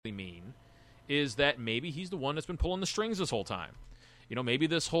is that maybe he's the one that's been pulling the strings this whole time. Maybe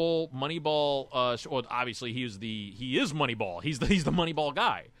this whole Moneyball. Well, obviously he is Moneyball. He's the Moneyball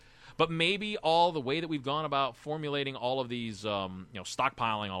guy. But maybe all the way that we've gone about formulating all of these,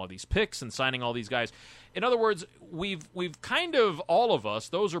 stockpiling all of these picks and signing all these guys. In other words, we've kind of, all of us,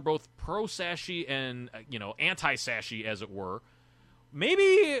 those are both pro-Sashi and anti-Sashi, as it were.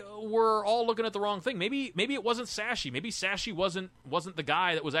 Maybe we're all looking at the wrong thing. Maybe it wasn't Sashi. Maybe Sashi wasn't the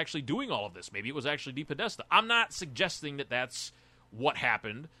guy that was actually doing all of this. Maybe it was actually DePodesta. I'm not suggesting that that's what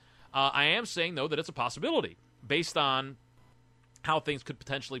happened. I am saying, though, that it's a possibility based on how things could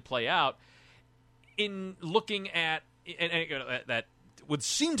potentially play out in looking at that would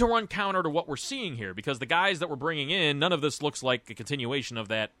seem to run counter to what we're seeing here, because the guys that we're bringing in, none of this looks like a continuation of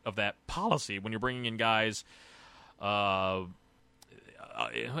that policy. When you're bringing in guys, not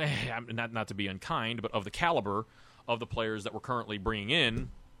to be unkind, but of the caliber of the players that we're currently bringing in.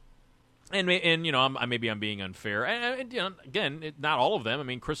 And maybe I'm being unfair. And again, not all of them. I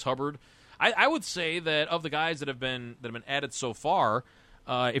mean, Chris Hubbard. I would say that of the guys that have been added so far,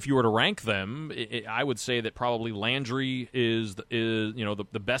 if you were to rank them, I would say that probably Landry is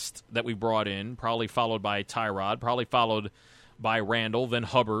the best that we brought in. Probably followed by Tyrod. Probably followed by Randall. Then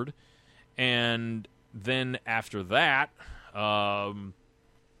Hubbard, and then after that, I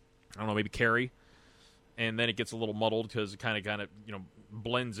don't know, maybe Carey. And then it gets a little muddled because it kind of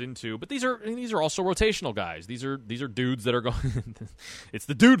blends into. But these are also rotational guys. These are dudes that are going. It's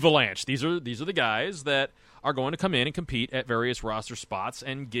the dude avalanche. These are the guys that are going to come in and compete at various roster spots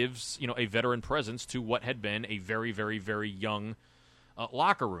and gives a veteran presence to what had been a very, very, very young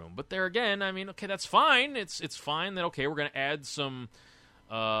locker room. But there again, I mean, okay, that's fine. It's fine that we're going to add some.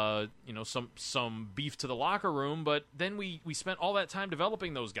 Some beef to the locker room, but then we spent all that time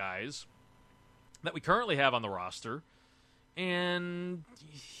developing those guys that we currently have on the roster, and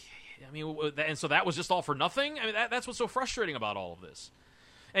and so that was just all for nothing. I mean, that's what's so frustrating about all of this.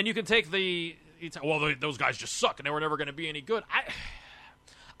 And you can take those guys just suck and they were never going to be any good.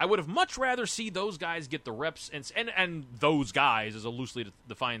 I would have much rather see those guys get the reps, and those guys is a loosely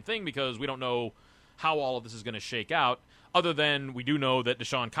defined thing because we don't know how all of this is going to shake out. Other than we do know that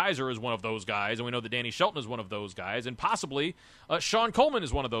Deshaun Kaiser is one of those guys, and we know that Danny Shelton is one of those guys, and possibly Sean Coleman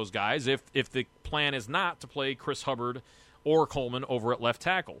is one of those guys if the plan is not to play Chris Hubbard or Coleman over at left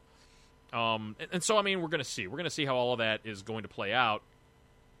tackle. And so, I mean, we're going to see. We're going to see how all of that is going to play out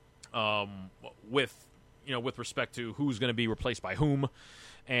with respect to who's going to be replaced by whom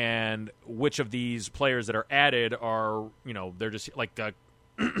and which of these players that are added are, they're just like the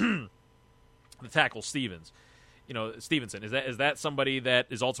tackle Stevenson. Is that somebody that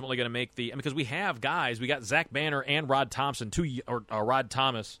is ultimately going to make because we have guys, we got Zach Banner and Rod Thompson,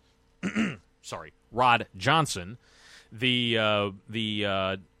 Rod Johnson,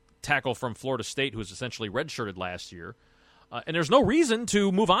 the tackle from Florida State who was essentially redshirted last year. And there's no reason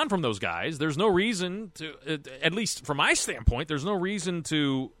to move on from those guys. There's no reason to, at least from my standpoint, there's no reason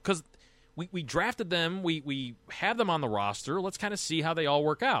to, because we drafted them, we have them on the roster. Let's kind of see how they all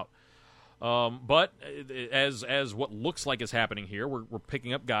work out. But as what looks like is happening here, we're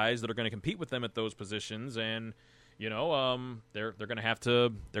picking up guys that are going to compete with them at those positions, and they're going to have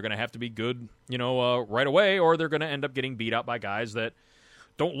to be good, right away, or they're going to end up getting beat out by guys that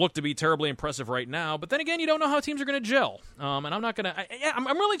don't look to be terribly impressive right now. But then again, you don't know how teams are going to gel, and I'm not going to.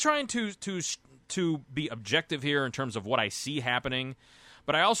 I'm really trying to be objective here in terms of what I see happening.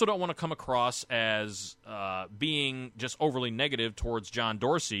 But I also don't want to come across as being just overly negative towards John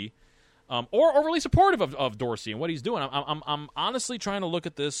Dorsey. Or overly supportive of Dorsey and what he's doing. I'm honestly trying to look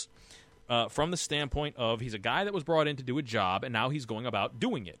at this from the standpoint of he's a guy that was brought in to do a job, and now he's going about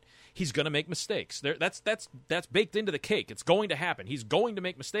doing it. He's going to make mistakes. That's baked into the cake. It's going to happen. He's going to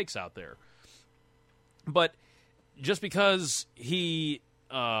make mistakes out there. But just because he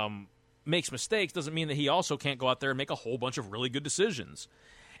makes mistakes doesn't mean that he also can't go out there and make a whole bunch of really good decisions.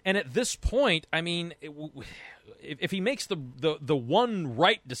 And at this point, I mean, if he makes the one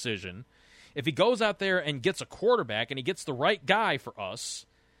right decision, if he goes out there and gets a quarterback and he gets the right guy for us,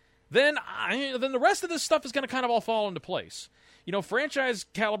 then the rest of this stuff is going to kind of all fall into place. Franchise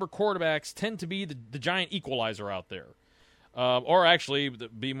caliber quarterbacks tend to be the giant equalizer out there, or actually,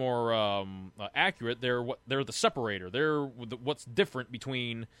 be more accurate, they're the separator. They're what's different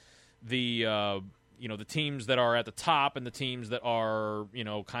between the the teams that are at the top and the teams that are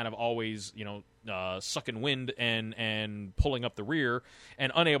kind of always sucking wind and pulling up the rear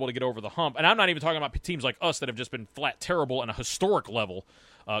and unable to get over the hump. And I'm not even talking about teams like us that have just been flat terrible on a historic level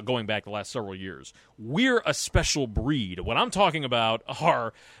going back the last several years. We're a special breed. What I'm talking about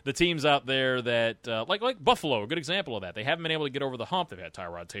are the teams out there that, like Buffalo, a good example of that. They haven't been able to get over the hump. They've had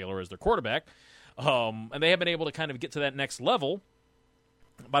Tyrod Taylor as their quarterback, and they haven't been able to kind of get to that next level.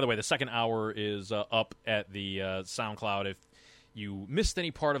 By the way, the second hour is up at the SoundCloud. If you missed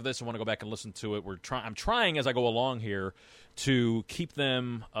any part of this and want to go back and listen to it, I'm trying as I go along here to keep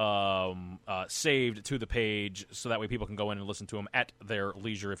them saved to the page so that way people can go in and listen to them at their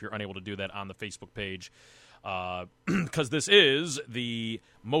leisure if you're unable to do that on the Facebook page. Because this is the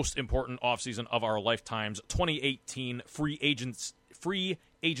most important offseason of our lifetimes, 2018 free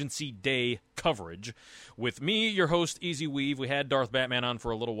agency day coverage with me, your host, Easy Weave. We had Darth Batman on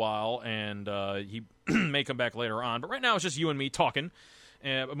for a little while, and he may come back later on. But right now it's just you and me talking,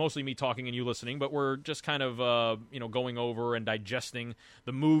 mostly me talking and you listening. But we're just kind of going over and digesting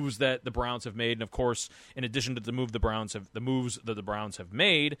the moves that the Browns have made. And, of course, in addition to the moves that the Browns have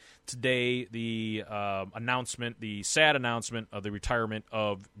made, today the sad announcement of the retirement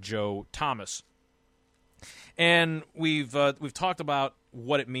of Joe Thomas. And we've talked about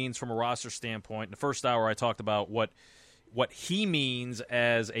what it means from a roster standpoint. In the first hour, I talked about what he means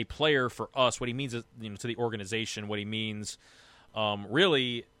as a player for us, what he means to the organization, what he means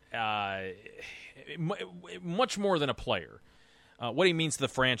really much more than a player, what he means to the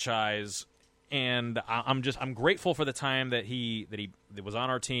franchise. And I'm grateful for the time that he was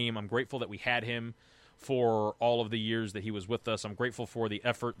on our team. I'm grateful that we had him for all of the years that he was with us. I'm grateful for the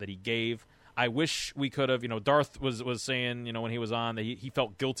effort that he gave. I wish we could have, Darth was saying, when he was on, that he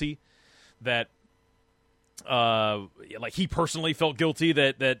felt guilty, that, he personally felt guilty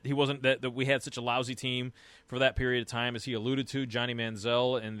that he wasn't, that we had such a lousy team for that period of time, as he alluded to. Johnny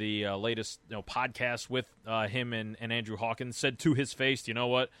Manziel in the latest podcast with him and Andrew Hawkins said to his face, you know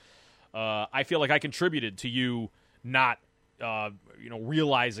what, I feel like I contributed to you not,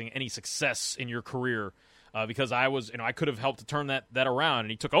 realizing any success in your career. Because I was, I could have helped to turn that around, and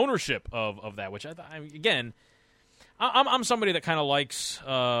he took ownership of that. Which I'm somebody that kind of likes.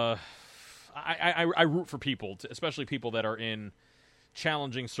 I root for people, especially people that are in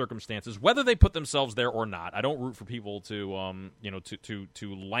challenging circumstances, whether they put themselves there or not. I don't root for people to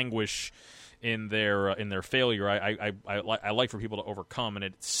to languish in their failure. I like for people to overcome, and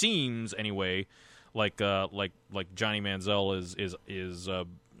it seems anyway like Johnny Manziel is.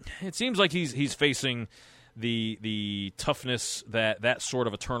 It seems like he's facing the toughness that sort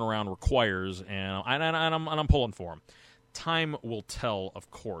of a turnaround requires, and I'm pulling for him. Time will tell,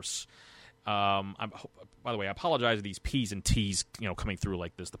 of course. By the way, I apologize for these P's and T's coming through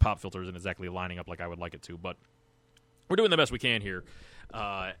like this. The pop filter isn't exactly lining up like I would like it to, but we're doing the best we can here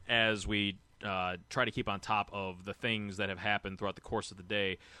as we try to keep on top of the things that have happened throughout the course of the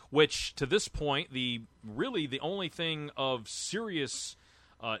day, which to this point, the only thing of serious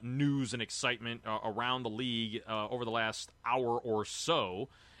news and excitement around the league over the last hour or so,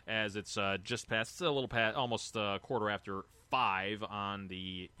 as it's just past, it's a little past, almost quarter after 5 on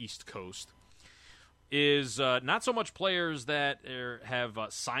the East Coast, is not so much players that have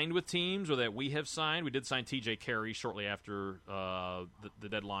signed with teams or that we have signed. We did sign T.J. Carey shortly after the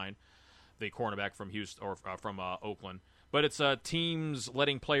deadline, the cornerback from Houston or from Oakland. But it's teams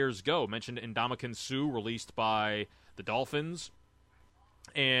letting players go. Mentioned Ndamukong Suh, released by the Dolphins.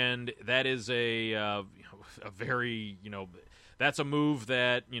 And that is a very, that's a move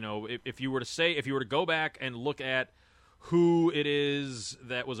that, if you were to go back and look at who it is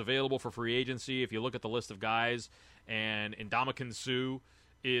that was available for free agency, if you look at the list of guys and Ndamukong Suh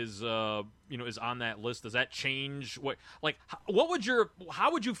is on that list, does that change how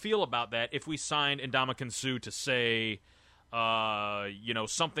would you feel about that if we signed Ndamukong Suh to say,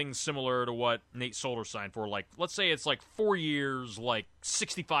 something similar to what Nate Solder signed for, like, let's say it's like 4 years, like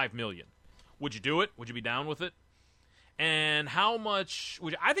 $65 million. Would you do it? Would you be down with it? And how much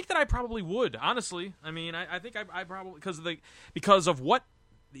would you? I think that I probably would, honestly. I mean, I think I probably, because of what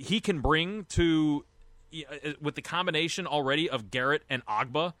he can bring to, with the combination already of Garrett and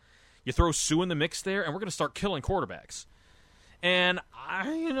Agba, you throw Suh in the mix there, and we're going to start killing quarterbacks. And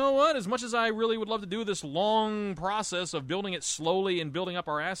you know what? As much as I really would love to do this long process of building it slowly and building up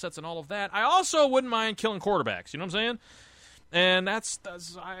our assets and all of that, I also wouldn't mind killing quarterbacks. You know what I'm saying? And that's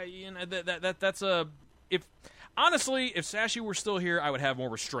if Sashi were still here, I would have more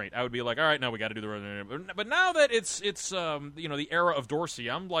restraint. I would be like, all right, now we got to do the. But now that it's the era of Dorsey,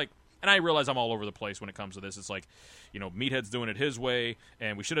 I'm like, And I realize I'm all over the place when it comes to this. It's like, Meathead's doing it his way,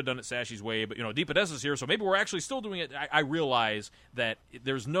 and we should have done it Sashy's way, but, DePodesta's here, so maybe we're actually still doing it. I realize that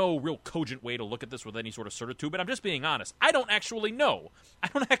there's no real cogent way to look at this with any sort of certitude, but I'm just being honest. I don't actually know.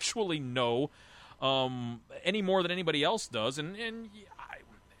 Any more than anybody else does, and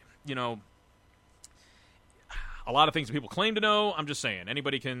a lot of things that people claim to know. I'm just saying,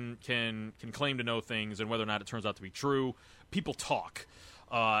 anybody can claim to know things, and whether or not it turns out to be true, people talk.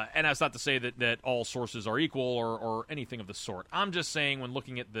 And that's not to say that all sources are equal or anything of the sort. I'm just saying, when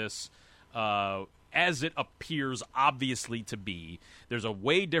looking at this, as it appears obviously to be, there's a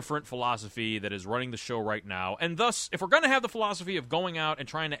way different philosophy that is running the show right now. And thus, if we're going to have the philosophy of going out and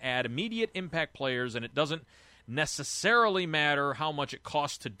trying to add immediate impact players, and it doesn't necessarily matter how much it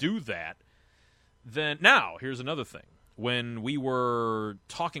costs to do that, then now, here's another thing. When we were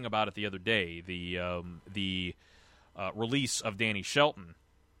talking about it the other day, the release of Danny Shelton,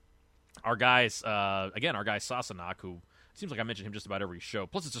 our guy Sasanak, who seems like I mention him just about every show.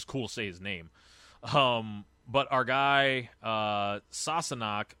 Plus, it's just cool to say his name. But our guy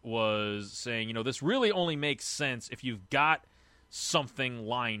Sasanak was saying, this really only makes sense if you've got something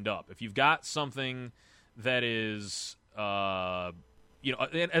lined up. If you've got something that is, as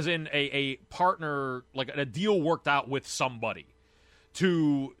in a partner, like a deal worked out with somebody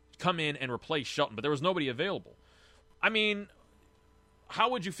to come in and replace Shelton. But there was nobody available. I mean,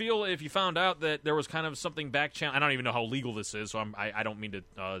 how would you feel if you found out that there was kind of something back channel? I don't even know how legal this is, so I don't mean to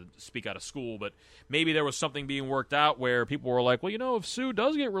speak out of school, but maybe there was something being worked out where people were like, well, if Sue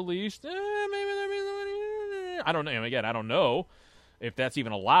does get released, maybe I don't know. Again, I don't know if that's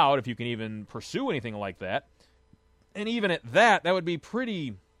even allowed, if you can even pursue anything like that. And even at that would be a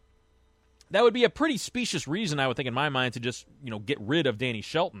pretty specious reason, I would think, in my mind, to just, get rid of Danny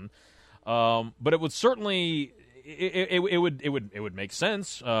Shelton. But it would certainly... It would make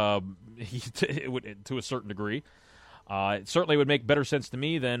sense. It would, to a certain degree. It certainly would make better sense to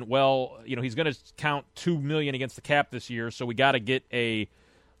me than, he's going to count $2 million against the cap this year, so we got to get a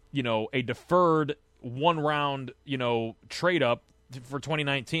deferred 1 round trade up for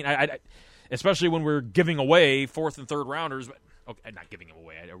 2019. I especially when we're giving away 4th and 3rd rounders. But, okay, not giving them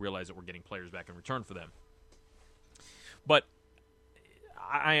away. I realize that we're getting players back in return for them. But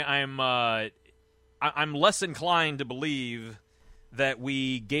I'm less inclined to believe that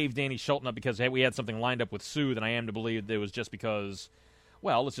we gave Danny Shelton up because we had something lined up with Sue than I am to believe that it was just because,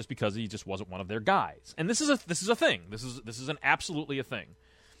 it's just because he just wasn't one of their guys. And this is a thing. This is an absolutely a thing.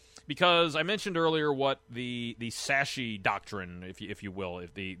 Because I mentioned earlier what the Sashy doctrine, if you will,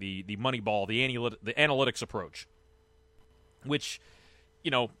 the Moneyball, the analytics approach, which,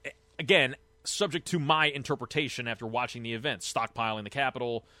 again, subject to my interpretation after watching the event, stockpiling the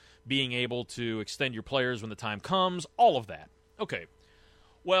capital, being able to extend your players when the time comes, all of that. Okay.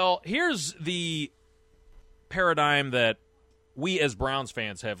 Well, here's the paradigm that we as Browns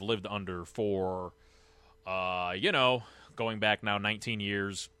fans have lived under for, going back now 19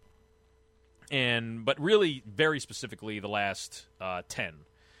 years, but really very specifically the last 10.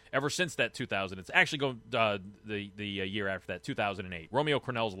 Ever since that 2000, it's actually going the year after that, 2008. Romeo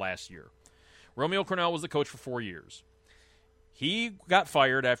Crennel's last year. Romeo Crennel was the coach for 4 years. He got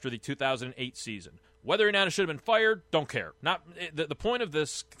fired after the 2008 season. Whether or not it should have been fired, don't care. The point of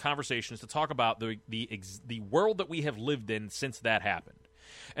this conversation is to talk about the world that we have lived in since that happened.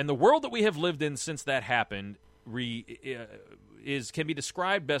 And the world that we have lived in since that happened can be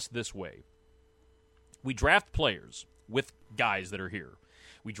described best this way. We draft players with guys that are here.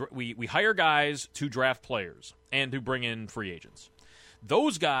 We hire guys to draft players and to bring in free agents.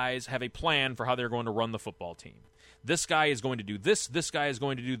 Those guys have a plan for how they're going to run the football team. This guy is going to do this guy is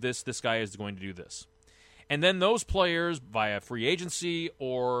going to do this guy is going to do this. And then those players, via free agency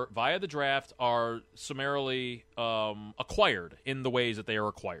or via the draft, are summarily acquired in the ways that they are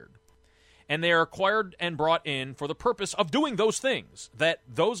acquired. And they are acquired and brought in for the purpose of doing those things that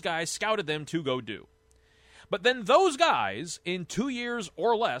those guys scouted them to go do. But then those guys, in 2 years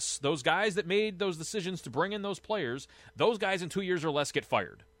or less, those guys that made those decisions to bring in those players, those guys in 2 years or less get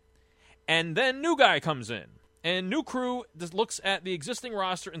fired. And then new guy comes in. And new crew just looks at the existing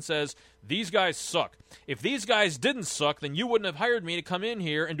roster and says, these guys suck. If these guys didn't suck, then you wouldn't have hired me to come in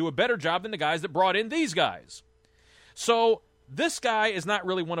here and do a better job than the guys that brought in these guys. So this guy is not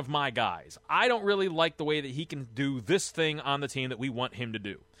really one of my guys. I don't really like the way that he can do this thing on the team that we want him to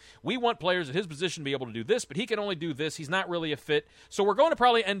do. We want players at his position to be able to do this, but he can only do this. He's not really a fit. So we're going to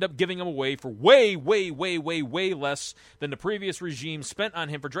probably end up giving him away for way, way, way, way, way less than the previous regime spent on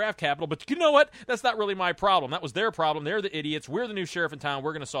him for draft capital. But you know what? That's not really my problem. That was their problem. They're the idiots. We're the new sheriff in town.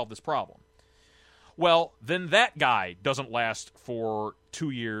 We're going to solve this problem. Well, then that guy doesn't last for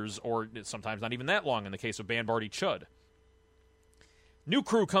 2 years, or sometimes not even that long in the case of Banbarty Chud. New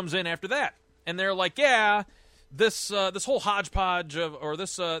crew comes in after that, and they're like, yeah, this whole hodgepodge of, or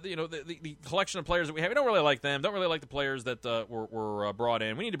this the collection of players that we have, we don't really like them. Don't really like the players that were brought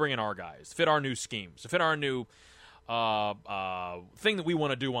in. We need to bring in our guys to fit our new schemes, to fit our new thing that we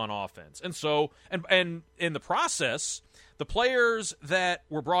want to do on offense. And so, and in the process, the players that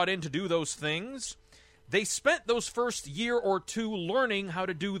were brought in to do those things, they spent those first year or two learning how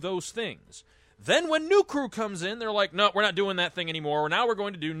to do those things. Then when new crew comes in, they're like, no, we're not doing that thing anymore. Now we're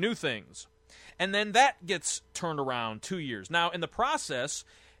going to do new things. And then that gets turned around 2 years. Now, in the process,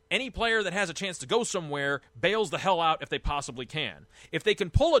 any player that has a chance to go somewhere bails the hell out if they possibly can. If they can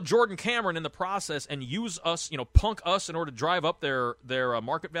pull a Jordan Cameron in the process and use us, punk us in order to drive up their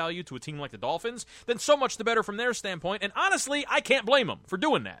market value to a team like the Dolphins, then so much the better from their standpoint. And honestly, I can't blame them for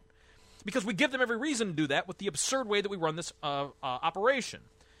doing that, because we give them every reason to do that with the absurd way that we run this operation.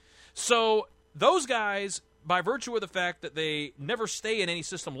 So those guys, by virtue of the fact that they never stay in any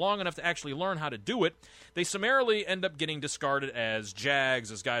system long enough to actually learn how to do it, they summarily end up getting discarded as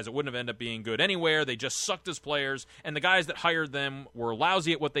Jags, as guys that wouldn't have ended up being good anywhere. They just sucked as players, and the guys that hired them were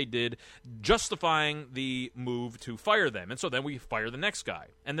lousy at what they did, justifying the move to fire them. And so then we fire the next guy,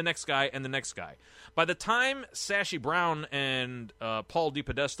 and the next guy, and the next guy. By the time Sashi Brown and Paul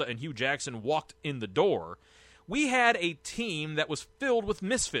DePodesta and Hugh Jackson walked in the door, we had a team that was filled with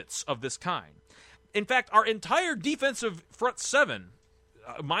misfits of this kind. In fact, our entire defensive front seven,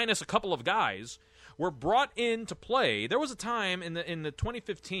 minus a couple of guys, were brought in to play. There was a time in the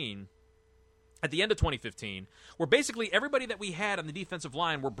 2015, at the end of 2015, where basically everybody that we had on the defensive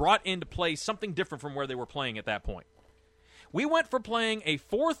line were brought in to play something different from where they were playing at that point. We went from playing a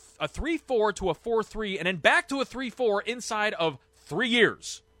 3-4 to a 4-3, and then back to a 3-4 inside of 3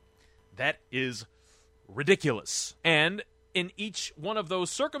 years. That is ridiculous. And in each one of those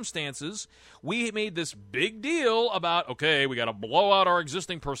circumstances, we made this big deal about, okay, we got to blow out our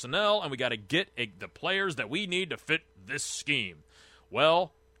existing personnel, and we got to get the players that we need to fit this scheme.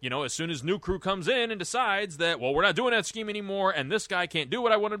 Well, as soon as new crew comes in and decides that, well, we're not doing that scheme anymore, and this guy can't do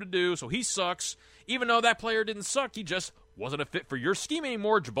what I want him to do, so he sucks, even though that player didn't suck, he just wasn't a fit for your scheme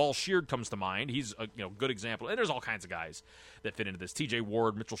anymore. Jabal Sheard comes to mind. He's a good example. And there's all kinds of guys that fit into this. TJ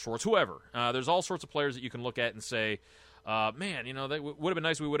Ward, Mitchell Schwartz, whoever. There's all sorts of players that you can look at and say, man, that would have been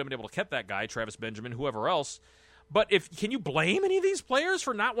nice if we would have been able to keep that guy, Travis Benjamin, whoever else. But can you blame any of these players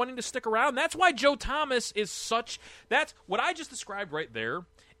for not wanting to stick around? That's why Joe Thomas is that's what I just described right there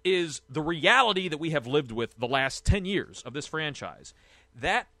is the reality that we have lived with the last 10 years of this franchise.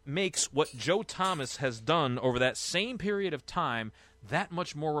 That makes what Joe Thomas has done over that same period of time that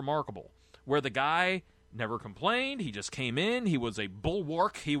much more remarkable, where the guy never complained. He just came in. He was a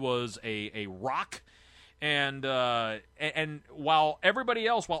bulwark. He was a rock. And while everybody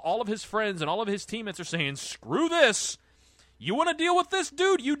else, while all of his friends and all of his teammates are saying, screw this, you want to deal with this,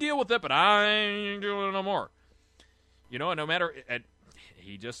 dude, you deal with it, but I ain't doing it no more. And no matter,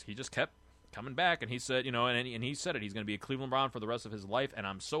 he just kept coming back, and he said, and he said it, he's going to be a Cleveland Brown for the rest of his life, and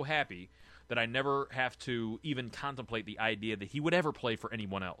I'm so happy that I never have to even contemplate the idea that he would ever play for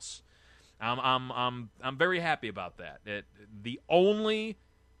anyone else. I'm very happy about that. The only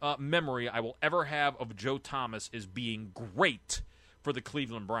memory I will ever have of Joe Thomas is being great for the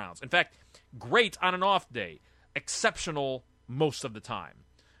Cleveland Browns. In fact, great on an off day, exceptional most of the time.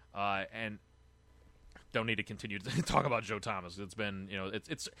 And don't need to continue to talk about Joe Thomas. It's been,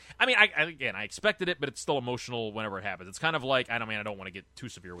 I expected it, but it's still emotional whenever it happens. It's kind of like, I don't want to get too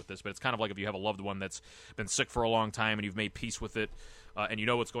severe with this, but it's kind of like if you have a loved one that's been sick for a long time and you've made peace with it, and you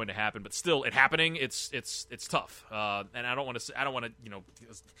know what's going to happen, but still it happening, it's tough. And I don't want to,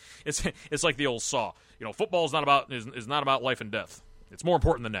 it's like the old saw. Football is not about life and death. It's more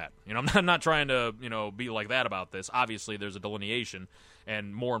important than that. I'm not trying to, be like that about this. Obviously, there's a delineation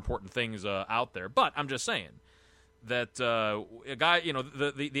and more important things out there. But I'm just saying that a guy,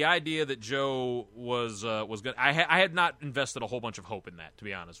 the idea that Joe was good. I had not invested a whole bunch of hope in that, to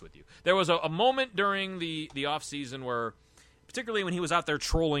be honest with you. There was a moment during the offseason where, particularly when he was out there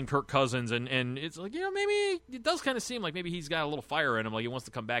trolling Kirk Cousins, and it's like, maybe it does kind of seem like maybe he's got a little fire in him, like he wants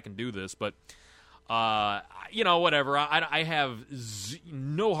to come back and do this, but whatever. I have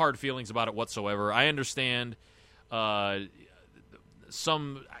no hard feelings about it whatsoever. I understand I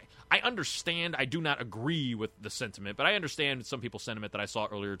understand. I do not agree with the sentiment, but I understand some people's sentiment that I saw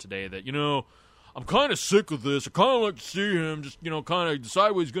earlier today that, I'm kind of sick of this. I kind of like to see him just, kind of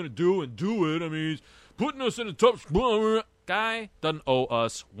decide what he's going to do and do it. I mean, he's putting us in a tough spot. Guy doesn't owe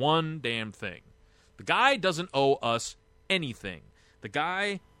us one damn thing. The guy doesn't owe us anything. The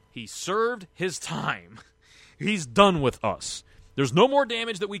guy He served his time. He's done with us. There's no more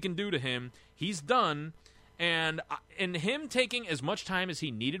damage that we can do to him. He's done. And in him taking as much time as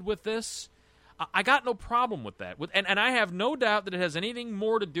he needed with this, I got no problem with that. And I have no doubt that it has anything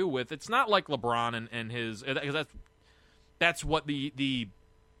more to do with, it's not like LeBron and his, because that's what the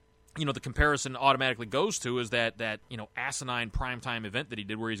comparison automatically goes to, is that asinine primetime event that he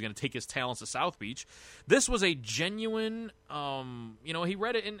did where he's going to take his talents to South Beach. This was a genuine, he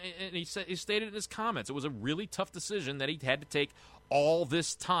read it and he stated in his comments, it was a really tough decision that he had to take all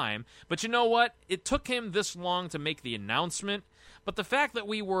this time. But you know what? It took him this long to make the announcement. But the fact that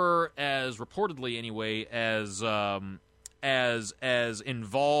we were, as reportedly anyway, as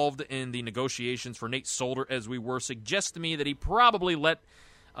involved in the negotiations for Nate Solder as we were, suggests to me that he probably let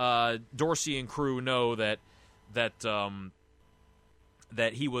Dorsey and crew know that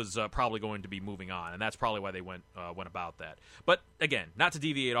he was probably going to be moving on, and that's probably why they went about that. But again, not to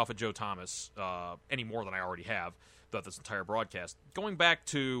deviate off of Joe Thomas any more than I already have throughout this entire broadcast. Going back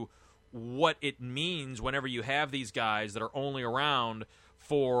to what it means whenever you have these guys that are only around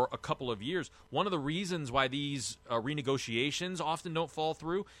for a couple of years. One of the reasons why these renegotiations often don't fall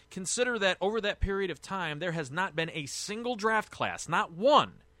through, consider that over that period of time, there has not been a single draft class, not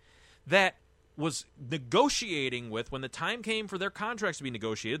one, that was negotiating with, when the time came for their contracts to be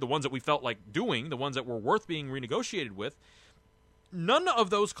negotiated, the ones that we felt like doing, the ones that were worth being renegotiated with, none of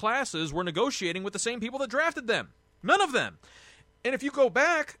those classes were negotiating with the same people that drafted them. None of them. And if you go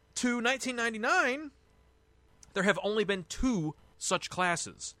back to 1999, there have only been 2 such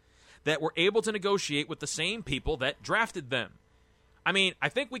classes that were able to negotiate with the same people that drafted them. I mean, I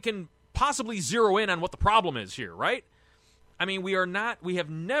think we can possibly zero in on what the problem is here, right? I mean, we have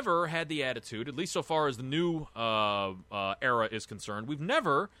never had the attitude, at least so far as the new era is concerned, we've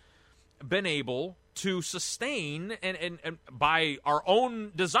never been able to sustain, and by our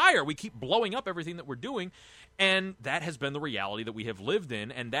own desire, we keep blowing up everything that we're doing, and that has been the reality that we have lived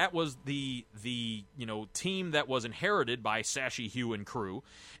in, and that was the team that was inherited by Sashi, Hugh, and crew.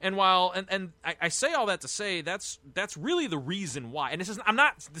 And while I say all that to say that's really the reason why. And this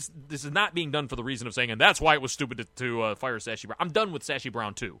is not being done for the reason of saying, and that's why it was stupid to fire Sashi Brown. I'm done with Sashi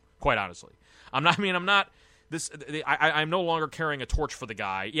Brown too, quite honestly. I'm no longer carrying a torch for the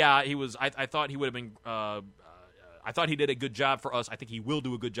guy. Yeah, he was. I thought he would have been. I thought he did a good job for us. I think he will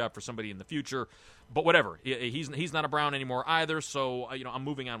do a good job for somebody in the future. But whatever, he's not a Brown anymore either. So I'm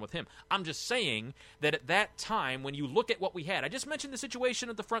moving on with him. I'm just saying that at that time, when you look at what we had, I just mentioned the situation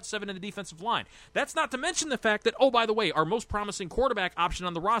at the front 7 and the defensive line. That's not to mention the fact that, oh, by the way, our most promising quarterback option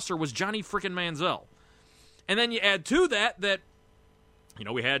on the roster was Johnny frickin' Manziel. And then you add to that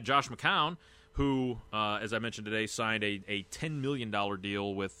we had Josh McCown, who, as I mentioned today, signed a $10 million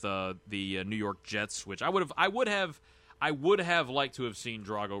deal with the New York Jets, which I would have liked to have seen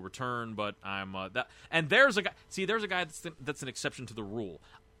Drago return, but I'm that. And there's a guy. See, there's a guy that's an exception to the rule.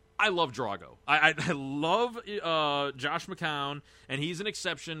 I love Drago. I love Josh McCown, and he's an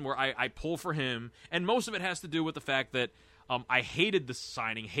exception where I pull for him. And most of it has to do with the fact that I hated the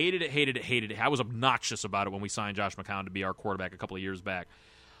signing, hated it. I was obnoxious about it when we signed Josh McCown to be our quarterback a couple of years back.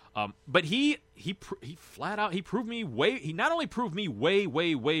 But he flat out, he not only proved me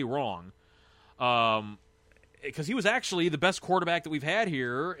way wrong, because he was actually the best quarterback that we've had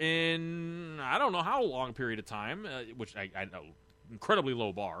here in I don't know how long period of time, which I know, incredibly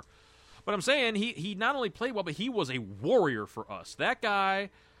low bar. But I'm saying he not only played well, but he was a warrior for us. That guy,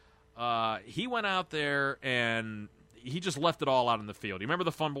 he went out there and he just left it all out in the field. You remember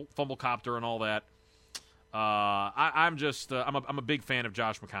the fumble copter and all that? I'm a big fan of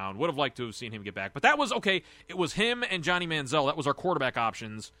Josh McCown. Would have liked to have seen him get back, but that was okay. It was him and Johnny Manziel. That was our quarterback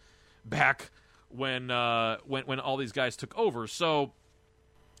options back when all these guys took over. So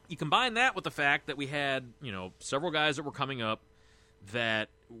you combine that with the fact that we had several guys that were coming up that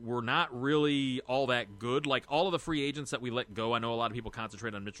were not really all that good. Like all of the free agents that we let go. I know a lot of people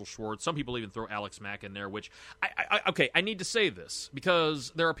concentrate on Mitchell Schwartz. Some people even throw Alex Mack in there, which I need to say this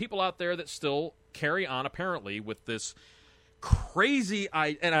because there are people out there that still carry on apparently with this crazy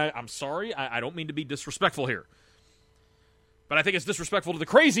I'm sorry, I don't mean to be disrespectful here, but I think it's disrespectful to the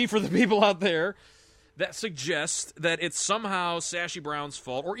crazy for the people out there that suggest that it's somehow Sashi Brown's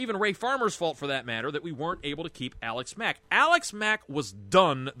fault, or even Ray Farmer's fault for that matter, that we weren't able to keep Alex Mack. Alex Mack was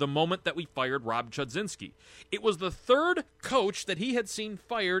done the moment that we fired Rob Chudzinski. It was the third coach that he had seen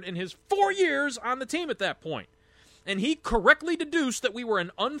fired in his 4 years on the team at that point. And he correctly deduced that we were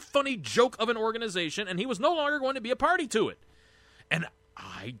an unfunny joke of an organization, and he was no longer going to be a party to it. And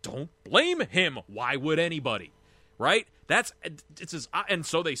I don't blame him. Why would anybody? Right? And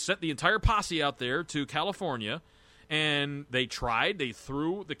so they sent the entire posse out there to California, And they tried. They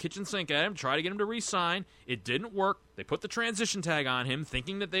threw the kitchen sink at him, tried to get him to re-sign. It didn't work. They put the transition tag on him,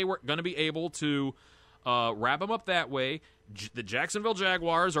 thinking that they were going to be able to wrap him up that way. The Jacksonville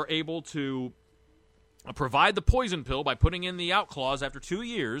Jaguars are able to provide the poison pill by putting in the out clause after 2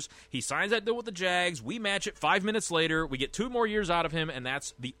 years. He signs that deal with the Jags. We match it 5 minutes later. We get 2 more years out of him, and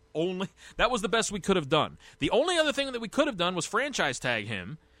that was the best we could have done. The only other thing that we could have done was franchise tag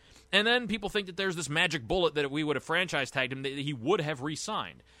him. And then people think that there's this magic bullet that if we would have franchise tagged him, that he would have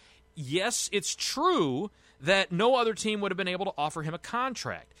re-signed. Yes, it's true that no other team would have been able to offer him a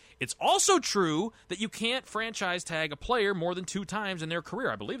contract. It's also true that you can't franchise tag a player more than 2 times in their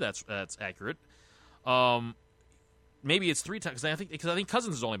career. I believe that's accurate. Maybe it's 3 times, because I think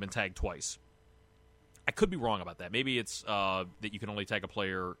Cousins has only been tagged twice. I could be wrong about that. Maybe it's that you can only tag a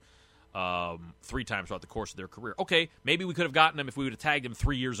player 3 times throughout the course of their career. Okay, maybe we could have gotten him if we would have tagged him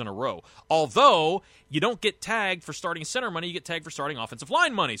 3 years in a row. Although, you don't get tagged for starting center money, you get tagged for starting offensive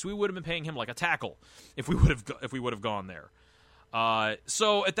line money. So we would have been paying him like a tackle if we would have gone there.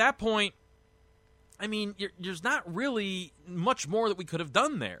 So at that point, I mean, there's not really much more that we could have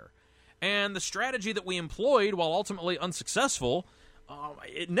done there. And the strategy that we employed, while ultimately unsuccessful,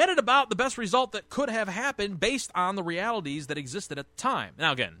 it netted about the best result that could have happened based on the realities that existed at the time.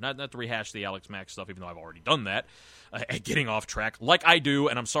 Now, again, not to rehash the Alex Mack stuff, even though I've already done that, getting off track like I do,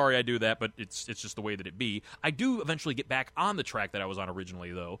 and I'm sorry I do that, but it's just the way that it be. I do eventually get back on the track that I was on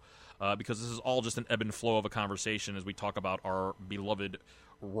originally, though, because this is all just an ebb and flow of a conversation as we talk about our beloved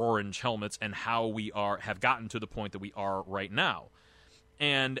orange helmets and how we have gotten to the point that we are right now.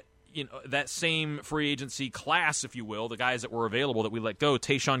 And you know, that same free agency class, if you will, the guys that were available that we let go.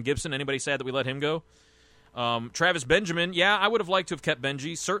 Tayshaun Gibson, anybody sad that we let him go? Travis Benjamin, yeah, I would have liked to have kept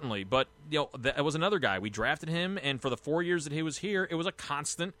Benji, certainly, but you know, that was another guy. We drafted him, and for the 4 years that he was here, it was a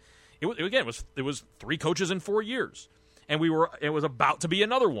constant. It was 3 coaches in 4 years, and it was about to be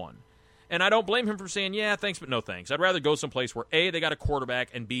another one. And I don't blame him for saying, yeah, thanks, but no thanks. I'd rather go someplace where A, they got a quarterback,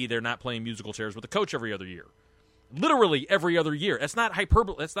 and B, they're not playing musical chairs with a coach every other year. Literally every other year. That's not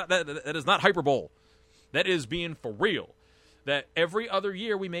hyperbole. That is not hyperbole. That is being for real. That every other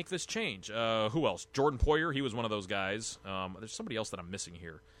year we make this change. Who else? Jordan Poyer. He was one of those guys. There's somebody else that I'm missing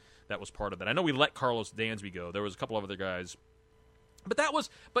here. That was part of that. I know we let Carlos Dansby go. There was a couple of other guys. But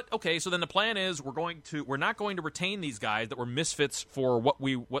okay. So then the plan is we're not going to retain these guys that were misfits for what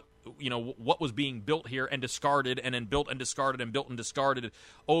was being built here and discarded and then built and discarded and built and discarded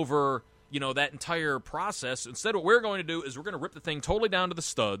over that entire process. Instead, what we're going to do is we're going to rip the thing totally down to the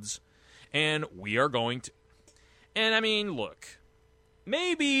studs, and we are going to. And I mean, look,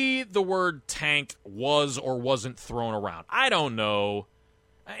 maybe the word tank was or wasn't thrown around. I don't know.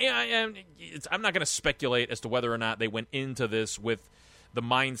 I'm not going to speculate as to whether or not they went into this with the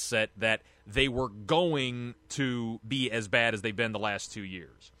mindset that they were going to be as bad as they've been the last 2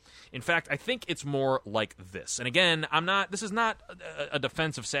 years. In fact, I think it's more like this. And again, this is not a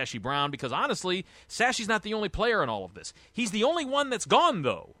defense of Sashi Brown, because honestly, Sashi's not the only player in all of this. He's the only one that's gone,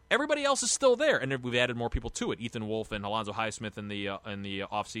 though. Everybody else is still there, and we've added more people to it. Ethan Wolf and Alonzo Highsmith in the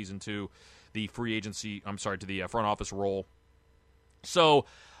offseason to the free agency. To the front office role. So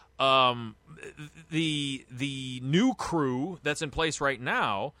the new crew that's in place right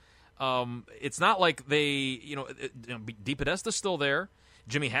now, it's not like they, DePodesta's still there.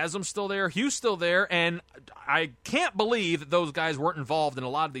 Jimmy Haslam's still there. Hugh's still there. And I can't believe that those guys weren't involved in a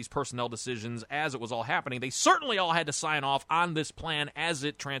lot of these personnel decisions as it was all happening. They certainly all had to sign off on this plan as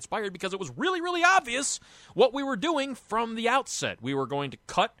it transpired, because it was really, really obvious what we were doing from the outset. We were going to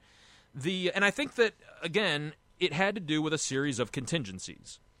cut and I think that, again, it had to do with a series of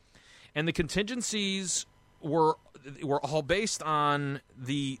contingencies. And the contingencies were all based on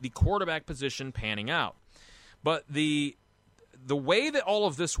the quarterback position panning out. But the way that all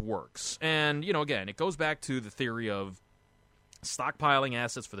of this works, and, again, it goes back to the theory of stockpiling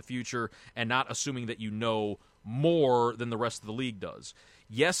assets for the future and not assuming that you know more than the rest of the league does.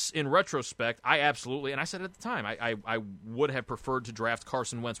 Yes, in retrospect, I absolutely, and I said it at the time, I would have preferred to draft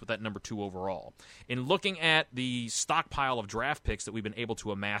Carson Wentz with that number 2 overall. In looking at the stockpile of draft picks that we've been able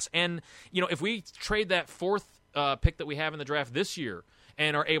to amass, and, if we trade that 4th pick that we have in the draft this year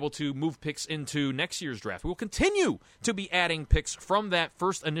and are able to move picks into next year's draft, we will continue to be adding picks from that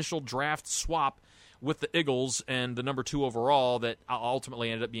first initial draft swap with the Eagles and the number 2 overall that ultimately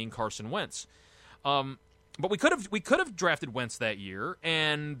ended up being Carson Wentz. But we could have drafted Wentz that year,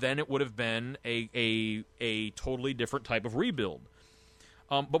 and then it would have been a totally different type of rebuild.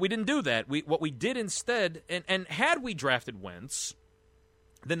 But we didn't do that. What we did instead, and had we drafted Wentz,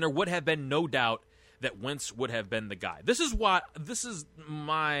 then there would have been no doubt that Wentz would have been the guy. This is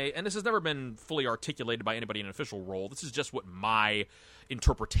my, and this has never been fully articulated by anybody in an official role. This is just what my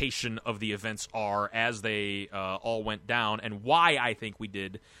interpretation of the events are as they all went down, and why I think we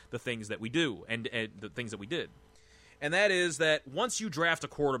did the things that we do, and the things that we did. And that is that once you draft a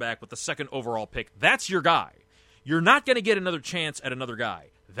quarterback with the second overall pick, that's your guy. You're not going to get another chance at another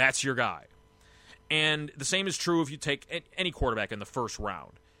guy. That's your guy. And the same is true if you take any quarterback in the first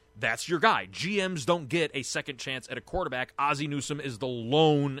round. That's your guy. GMs don't get a second chance at a quarterback. Ozzie Newsome is the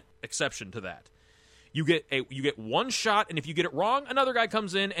lone exception to that. You get one shot, and if you get it wrong, another guy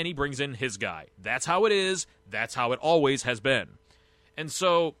comes in and he brings in his guy. That's how it is. That's how it always has been. And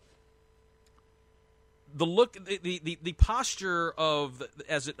so the posture of,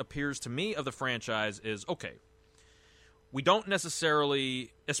 as it appears to me, of the franchise is, okay, we don't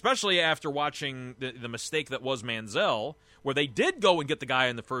necessarily, especially after watching the mistake that was Manziel, where they did go and get the guy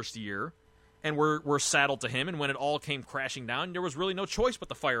in the first year and were saddled to him, and when it all came crashing down, there was really no choice but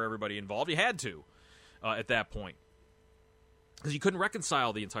to fire everybody involved. You had to at that point because you couldn't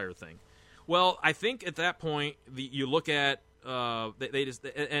reconcile the entire thing. Well, I think at that point, you look at, and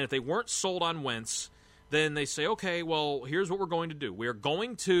if they weren't sold on Wentz, then they say, okay, well, here's what we're going to do. We are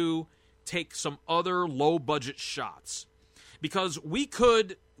going to take some other low-budget shots. Because we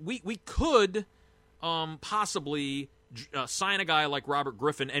could possibly sign a guy like Robert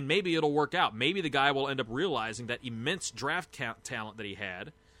Griffin, and maybe it'll work out. Maybe the guy will end up realizing that immense draft talent that he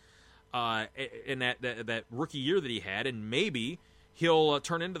had in that rookie year that he had, and maybe he'll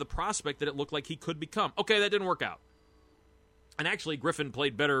turn into the prospect that it looked like he could become. Okay, that didn't work out. And actually, Griffin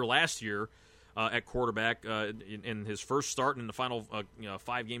played better last year at quarterback in his first start and in the final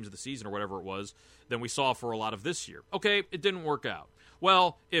 5 games of the season or whatever it was than we saw for a lot of this year. Okay, it didn't work out.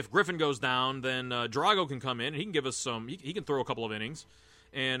 Well, if Griffin goes down, then Drago can come in and he can give us some. He can throw a couple of innings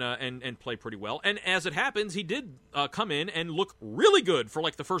and play pretty well. And as it happens, he did come in and look really good for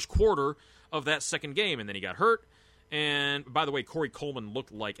like the first quarter of that second game, and then he got hurt. And by the way, Corey Coleman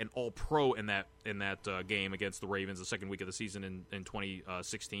looked like an All-Pro in that game against the Ravens the second week of the season in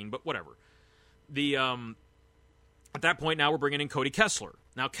 2016. But whatever. At that point now we're bringing in Cody Kessler.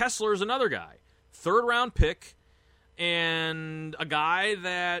 Now Kessler is another guy, 3rd round pick, and a guy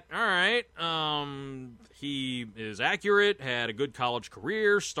that, all right, he is accurate, had a good college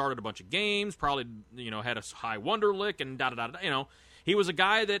career, started a bunch of games, probably had a high Wonderlic and da-da-da-da. He was a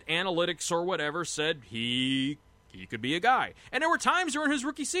guy that analytics or whatever said he could be a guy. And there were times during his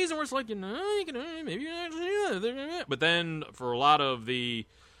rookie season where it's like, maybe you're actually do that. But then for a lot of it,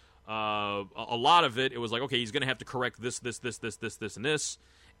 it was like, okay, he's going to have to correct this, and this.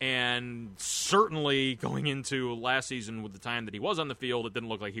 And certainly going into last season with the time that he was on the field, it didn't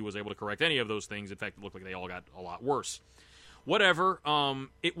look like he was able to correct any of those things. In fact, it looked like they all got a lot worse. Whatever,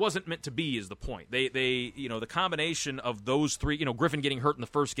 it wasn't meant to be is the point. They the combination of those three, Griffin getting hurt in the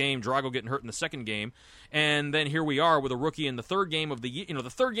first game, Drago getting hurt in the second game, and then here we are with a rookie in the third game of the year. The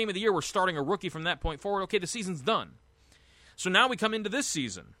third game of the year, we're starting a rookie from that point forward. Okay, the season's done. So now we come into this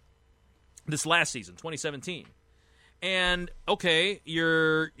season. This last season, 2017. And, okay,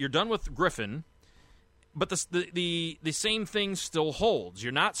 you're done with Griffin, but the same thing still holds.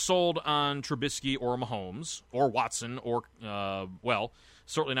 You're not sold on Trubisky or Mahomes or Watson or,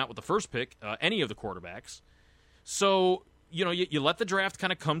 certainly not with the first pick, any of the quarterbacks. So, you let the draft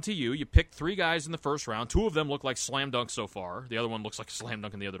kind of come to you. You pick 3 guys in the first round. 2 of them look like slam dunks so far. The other one looks like a slam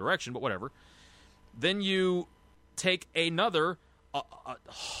dunk in the other direction, but whatever. Then you take another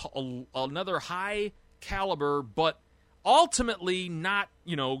high caliber, but ultimately not,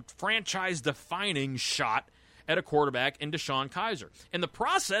 franchise-defining shot at a quarterback in Deshaun Kaiser. In the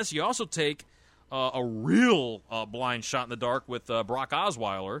process, you also take a real blind shot in the dark with Brock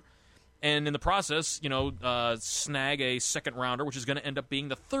Osweiler, and in the process, snag a second-rounder, which is going to end up being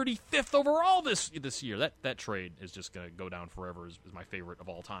the 35th overall this year. That trade is just going to go down forever, is my favorite of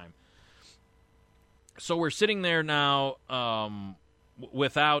all time. So we're sitting there now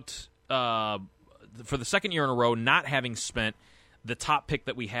without, for the second year in a row, not having spent the top pick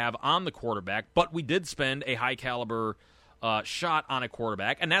that we have on the quarterback, but we did spend a high-caliber shot on a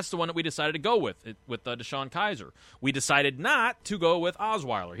quarterback, and that's the one that we decided to go with Deshaun Kaiser. We decided not to go with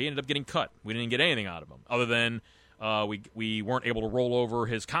Osweiler. He ended up getting cut. We didn't get anything out of him, other than we weren't able to roll over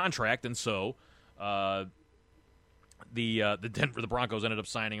his contract, and so the Broncos ended up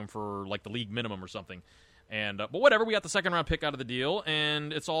signing him for like the league minimum or something. And but whatever, we got the second round pick out of the deal,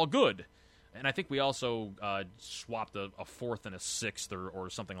 and it's all good. And I think we also swapped a 4th and a 6th or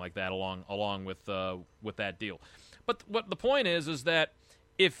something like that along with that deal. But what the point is that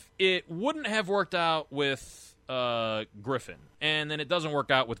if it wouldn't have worked out with Griffin, and then it doesn't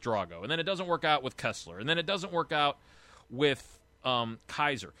work out with Drago, and then it doesn't work out with Kessler, and then it doesn't work out with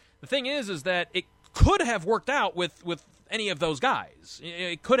Kaiser. The thing is that it could have worked out with any of those guys.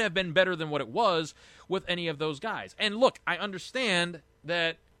 It could have been better than what it was with any of those guys. And look, I understand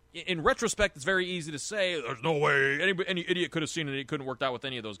that in retrospect, it's very easy to say, there's no way any idiot could have seen it. It couldn't work out with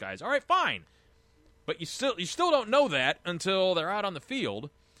any of those guys. All right, fine. But you still don't know that until they're out on the field,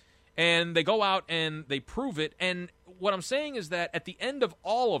 and they go out and they prove it. And what I'm saying is that at the end of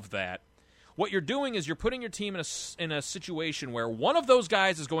all of that, what you're doing is you're putting your team in a situation where one of those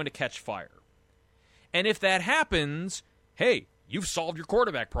guys is going to catch fire. And if that happens, hey, you've solved your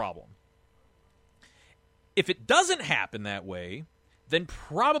quarterback problem. If it doesn't happen that way, then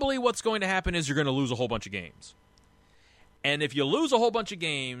probably what's going to happen is you're going to lose a whole bunch of games. And if you lose a whole bunch of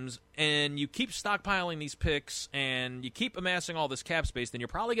games and you keep stockpiling these picks and you keep amassing all this cap space, then you're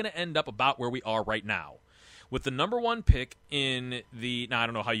probably going to end up about where we are right now. With the number one pick in the, now I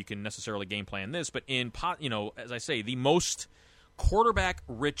don't know how you can necessarily game plan this, but in, as I say, the most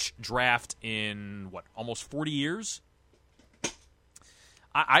quarterback-rich draft in, almost 40 years?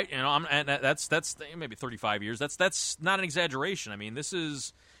 That's maybe 35 years. That's not an exaggeration. I mean, this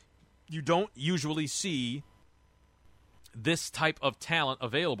is, you don't usually see this type of talent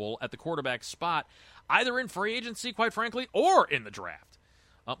available at the quarterback spot, either in free agency, quite frankly, or in the draft,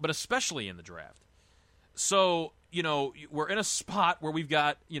 but especially in the draft. So, we're in a spot where we've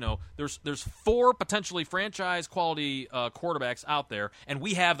got, there's 4 potentially franchise-quality quarterbacks out there, and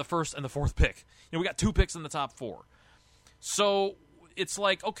we have the first and the 4th pick. We got 2 picks in the top 4. So it's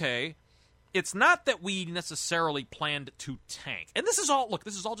like, okay, it's not that we necessarily planned to tank. And this is all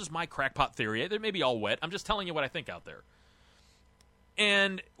just my crackpot theory. They may be all wet. I'm just telling you what I think out there.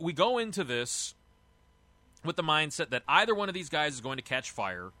 And we go into this with the mindset that either one of these guys is going to catch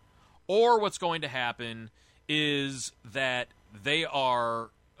fire, or what's going to happen is that they are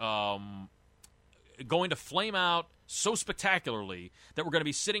going to flame out so spectacularly that we're going to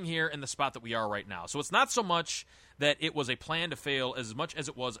be sitting here in the spot that we are right now. So it's not so much that it was a plan to fail as much as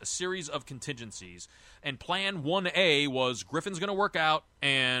it was a series of contingencies. And plan 1A was Griffin's going to work out,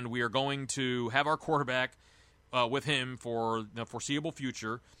 and we are going to have our quarterback with him for the foreseeable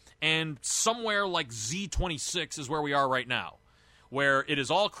future. And somewhere like Z26 is where we are right now, where it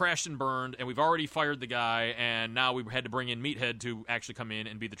is all crashed and burned, and we've already fired the guy, and now we had to bring in Meathead to actually come in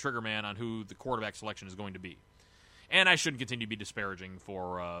and be the trigger man on who the quarterback selection is going to be. And I shouldn't continue to be disparaging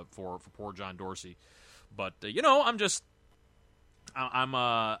for poor John Dorsey, but I'm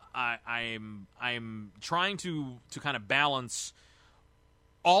trying to kind of balance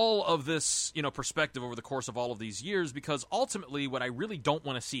all of this perspective over the course of all of these years, because ultimately what I really don't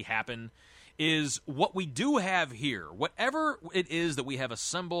want to see happen is what we do have here, whatever it is that we have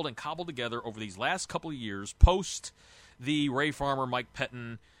assembled and cobbled together over these last couple of years, post the Ray Farmer, Mike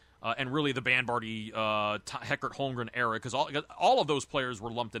Pettin, and really the Banbarty, Heckert Holmgren era, because all of those players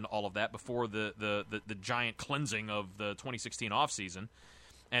were lumped into all of that before the giant cleansing of the 2016 offseason,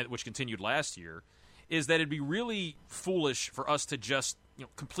 which continued last year, is that it'd be really foolish for us to just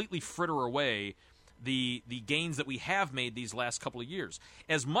completely fritter away the gains that we have made these last couple of years.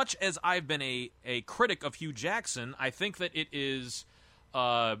 As much as I've been a critic of Hugh Jackson, I think that it is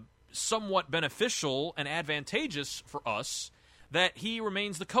somewhat beneficial and advantageous for us that he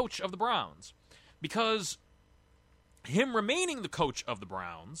remains the coach of the Browns. Because him remaining the coach of the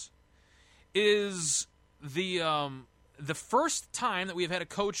Browns is the first time that we have had a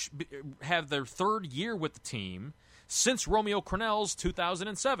coach have their 3rd year with the team since Romeo Crennel's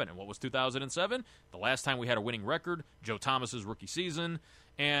 2007. And what was 2007? The last time we had a winning record, Joe Thomas's rookie season,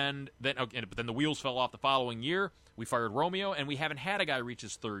 but then the wheels fell off the following year. We fired Romeo, and we haven't had a guy reach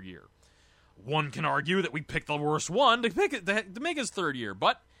his 3rd year. One can argue that we picked the worst one to make his 3rd year,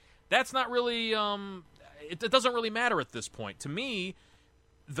 but that's not really it doesn't really matter at this point. To me,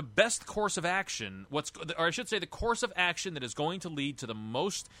 the best course of action, the course of action that is going to lead to the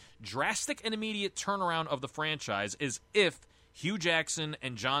most drastic and immediate turnaround of the franchise is if Hugh Jackson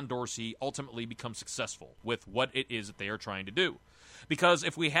and John Dorsey ultimately become successful with what it is that they are trying to do. Because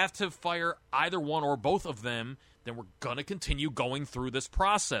if we have to fire either one or both of them, then we're going to continue going through this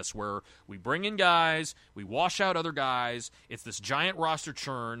process where we bring in guys, we wash out other guys, it's this giant roster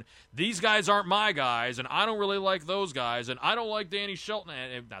churn. These guys aren't my guys, and I don't really like those guys, and I don't like Danny Shelton.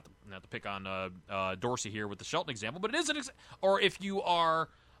 And not to pick on Dorsey here with the Shelton example, but it is or if you are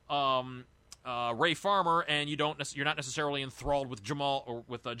Ray Farmer and you're not necessarily enthralled with Jamal or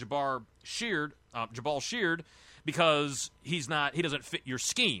with Jabal Sheard because he doesn't fit your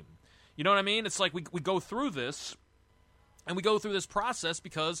scheme. You know what I mean? It's like we go through this, and we go through this process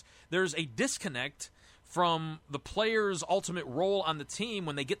because there's a disconnect from the player's ultimate role on the team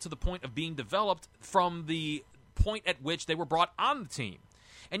when they get to the point of being developed from the point at which they were brought on the team.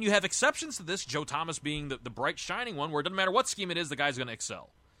 And you have exceptions to this, Joe Thomas being the bright, shining one, where it doesn't matter what scheme it is, the guy's going to excel.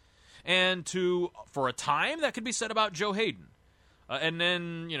 And for a time, that could be said about Joe Hayden. And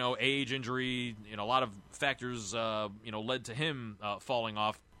then, age, injury, a lot of factors, led to him falling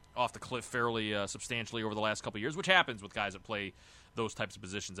off the cliff fairly substantially over the last couple of years, which happens with guys that play those types of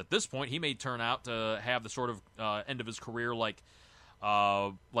positions. At this point, he may turn out to have the sort of end of his career like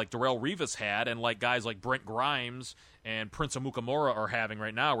Darrelle Revis had, and like guys like Brent Grimes and Prince Amukamara are having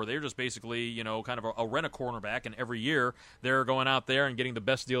right now, where they're just basically, kind of a rent a cornerback, and every year they're going out there and getting the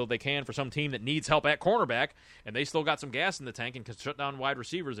best deal they can for some team that needs help at cornerback, and they still got some gas in the tank and can shut down wide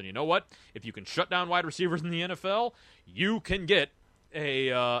receivers. And you know what? If you can shut down wide receivers in the NFL, you can get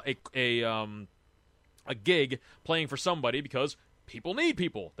a gig playing for somebody, because people need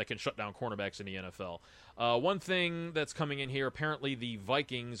people that can shut down cornerbacks in the NFL. One thing that's coming in here, apparently the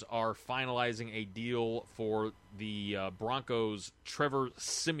Vikings are finalizing a deal for the Broncos' Trevor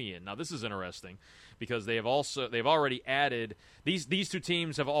Siemian. Now, this is interesting because they've already added these two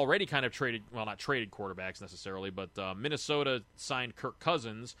teams have already kind of traded, well, not traded quarterbacks necessarily, but Minnesota signed Kirk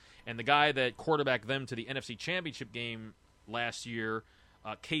Cousins, and the guy that quarterbacked them to the NFC Championship game last year,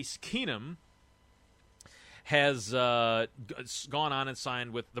 Case Keenum, has gone on and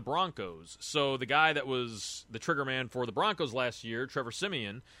signed with the Broncos. So the guy that was the trigger man for the Broncos last year, Trevor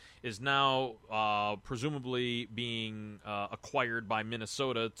Siemian, is now presumably being acquired by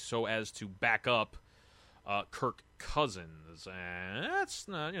Minnesota so as to back up Kirk Cousins. And that's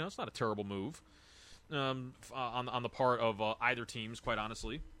not, it's not a terrible move on the part of either teams, quite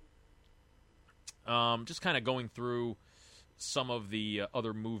honestly. Just kind of going through some of the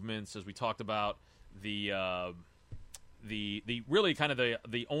other movements as we talked about. The really kind of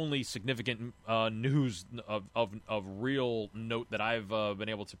the only significant news of real note that I've been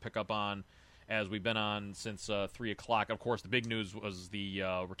able to pick up on as we've been on since 3 o'clock. Of course, the big news was the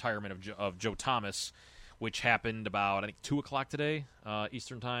retirement of Joe Thomas, which happened about, I think, 2 o'clock today,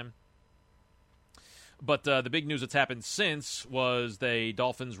 Eastern time. But the big news that's happened since was the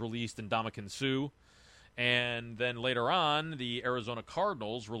Dolphins released Ndamukong Suh. And then later on, the Arizona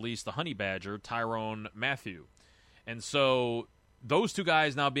Cardinals released the Honey Badger, Tyrone Matthew. And so those two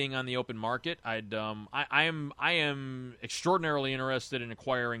guys now being on the open market, I am extraordinarily interested in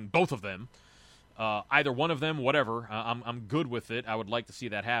acquiring both of them. Either one of them, whatever. I'm good with it. I would like to see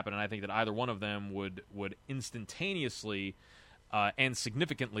that happen, and I think that either one of them would instantaneously and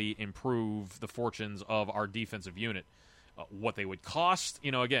significantly improve the fortunes of our defensive unit. What they would cost,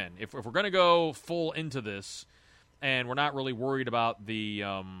 again, if we're going to go full into this, and we're not really worried about the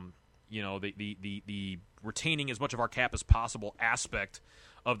retaining as much of our cap as possible aspect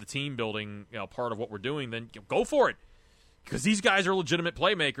of the team building, part of what we're doing, then go for it, because these guys are legitimate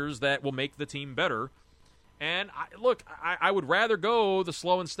playmakers that will make the team better. And I would rather go the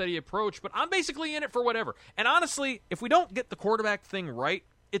slow and steady approach, but I'm basically in it for whatever. And honestly, if we don't get the quarterback thing right,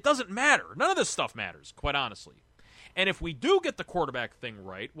 it doesn't matter. None of this stuff matters, quite honestly. And if we do get the quarterback thing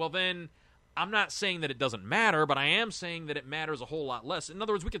right, well then, I'm not saying that it doesn't matter, but I am saying that it matters a whole lot less. In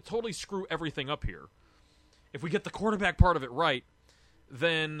other words, we could totally screw everything up here. If we get the quarterback part of it right,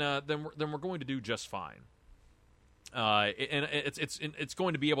 then we're going to do just fine. And it's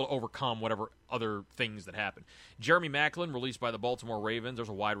going to be able to overcome whatever other things that happen. Jeremy Maclin, released by the Baltimore Ravens. There's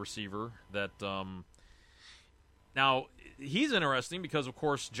a wide receiver that now he's interesting because, of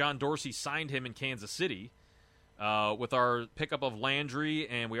course, John Dorsey signed him in Kansas City. With our pickup of Landry,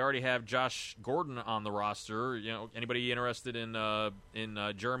 and we already have Josh Gordon on the roster. Anybody interested in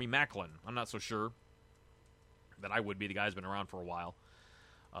Jeremy Maclin? I'm not so sure that I would be. The guy's been around for a while.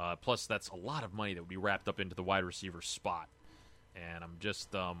 Plus, that's a lot of money that would be wrapped up into the wide receiver spot, and I'm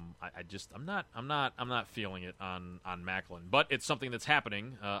just, I'm not feeling it on Maclin. But it's something that's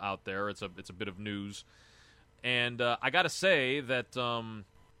happening out there. It's a bit of news, and I got to say that.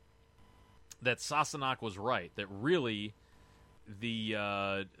 That Sassenach was right. That really, the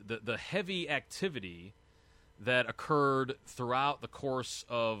heavy activity that occurred throughout the course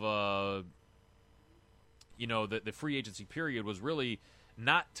of the free agency period was really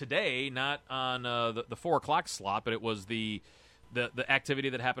not today, not on the 4 o'clock slot, but it was the activity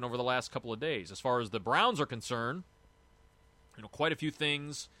that happened over the last couple of days. As far as the Browns are concerned, quite a few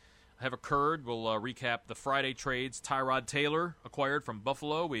things have occurred. We'll recap the Friday trades. Tyrod Taylor acquired from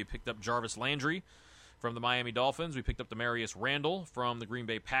Buffalo. We picked up Jarvis Landry from the Miami Dolphins. We picked up Demarius Randall from the Green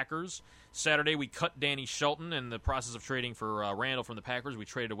Bay Packers. Saturday, we cut Danny Shelton in the process of trading for Randall from the Packers. We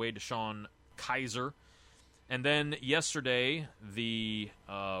traded away Deshaun Kaiser. And then yesterday, the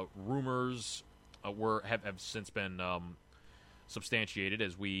rumors have since been substantiated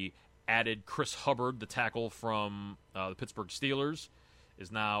as we added Chris Hubbard, the tackle from the Pittsburgh Steelers,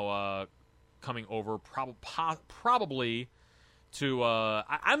 is now coming over probably to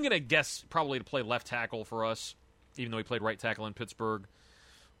I'm going to guess probably to play left tackle for us, even though he played right tackle in Pittsburgh,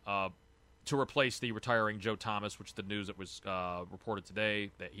 to replace the retiring Joe Thomas, which is the news that was reported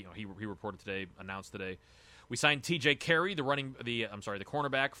today, that he reported today, announced today. We signed T.J. Carey, the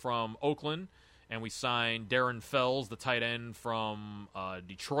cornerback from Oakland, and we signed Darren Fells, the tight end from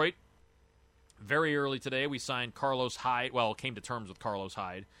Detroit. Very early today, we signed Carlos Hyde. Well, came to terms with Carlos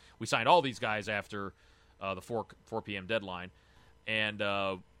Hyde. We signed all these guys after the 4 p.m. deadline. And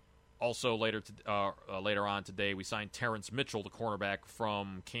also later on today, we signed Terrence Mitchell, the cornerback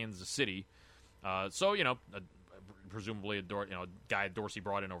from Kansas City. Presumably a guy Dorsey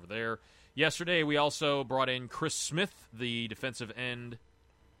brought in over there. Yesterday, we also brought in Chris Smith, the defensive end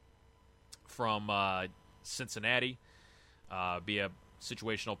from Cincinnati, be a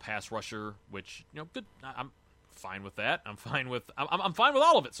situational pass rusher, which good. I'm fine with that. I'm fine with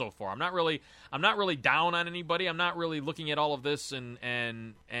all of it so far. I'm not really down on anybody. I'm not really looking at all of this and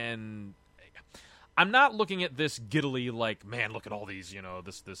I'm not looking at this giddily like, man, look at all these,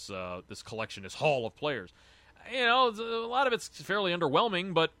 this collection, this haul of players. A lot of it's fairly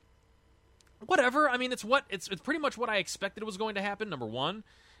underwhelming, but whatever. I mean, it's pretty much what I expected was going to happen, number one.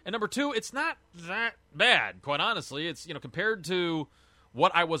 And number two, it's not that bad, quite honestly. It's, compared to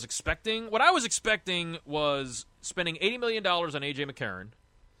what I was expecting. What I was expecting was spending $80 million on A.J. McCarron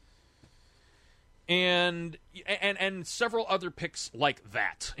and several other picks like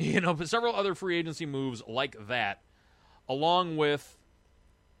that. Several other free agency moves like that, along with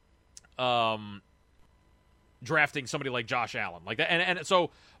drafting somebody like Josh Allen. Like that. And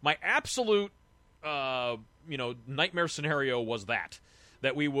so my absolute nightmare scenario was that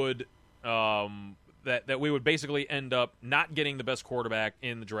we would that we would basically end up not getting the best quarterback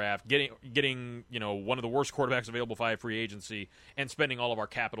in the draft, getting one of the worst quarterbacks available via free agency, and spending all of our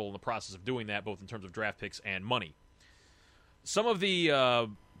capital in the process of doing that, both in terms of draft picks and money. Some of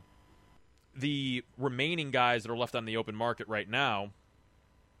the remaining guys that are left on the open market right now,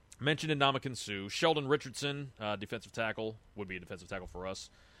 mentioned Ndamukong Suh, Sheldon Richardson, defensive tackle, would be a defensive tackle for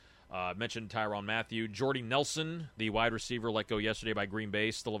us. Mentioned Tyrann Mathieu. Jordy Nelson, the wide receiver let go yesterday by Green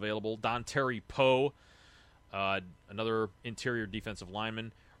Bay, still available. Dontari Poe, another interior defensive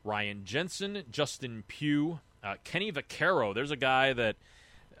lineman. Ryan Jensen, Justin Pugh, Kenny Vaccaro. There's a guy that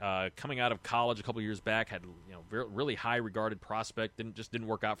coming out of college a couple years back had really high regarded prospect. Didn't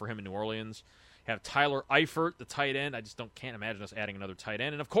work out for him in New Orleans. Have Tyler Eifert, the tight end. I just can't imagine us adding another tight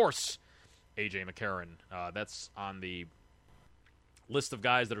end. And of course, A.J. McCarron. That's on the list of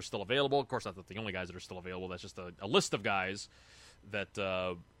guys that are still available. Of course, not the only guys that are still available. That's just a list of guys that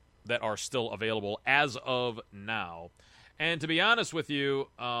are still available as of now. And to be honest with you,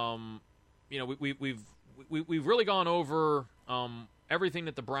 we've really gone over everything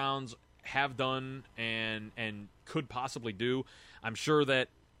that the Browns have done and could possibly do. I'm sure that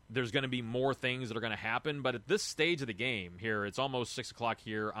there's going to be more things that are going to happen, but at this stage of the game here, it's almost 6 o'clock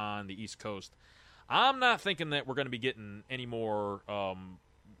here on the East Coast. I'm not thinking that we're going to be getting any more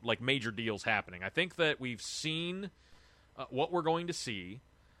major deals happening. I think that we've seen what we're going to see.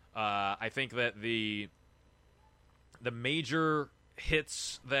 I think that the major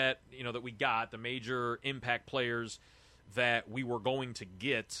hits that that we got, the major impact players that we were going to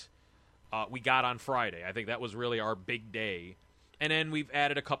get, we got on Friday. I think that was really our big day. And then we've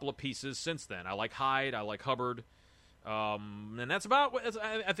added a couple of pieces since then. I like Hyde. I like Hubbard. And that's about.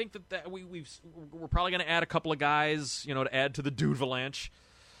 I think that we're probably going to add a couple of guys, to add to the dude avalanche.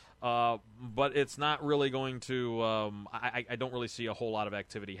 But it's not really going to. I don't really see a whole lot of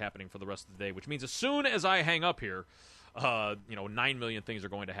activity happening for the rest of the day, which means as soon as I hang up here, 9 million things are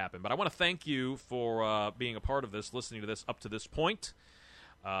going to happen. But I want to thank you for being a part of this, listening to this up to this point.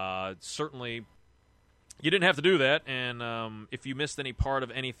 Certainly, you didn't have to do that, and if you missed any part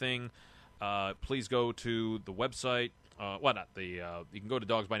of anything. Please go to the website. You can go to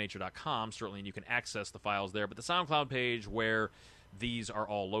dogsbynature.com, certainly, and you can access the files there. But the SoundCloud page where these are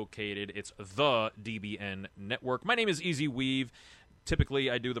all located, it's the DBN Network. My name is Easy Weave.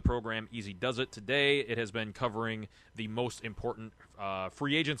 Typically, I do the program Easy Does It. Today, it has been covering the most important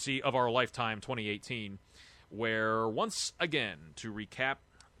free agency of our lifetime, 2018, where, once again, to recap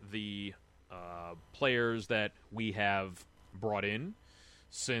the players that we have brought in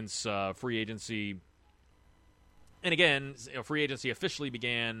since free agency, and again, free agency officially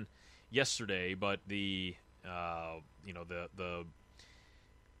began yesterday, but the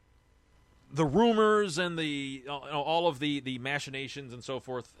rumors and the all of the machinations and so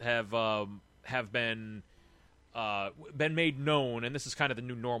forth have have been made known, and this is kind of the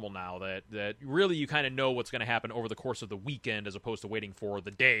new normal now, that really you kind of know what's going to happen over the course of the weekend as opposed to waiting for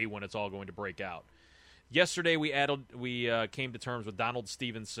the day when it's all going to break out. Yesterday we came to terms with Donald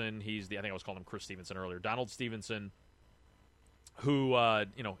Stevenson. I think I was calling him Chris Stevenson earlier. Donald Stevenson, who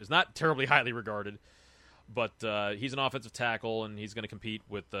is not terribly highly regarded, but he's an offensive tackle, and he's going to compete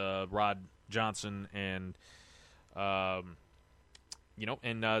with Rod Johnson and Zach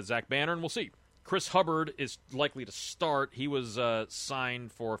Banner, and we'll see. Chris Hubbard is likely to start. He was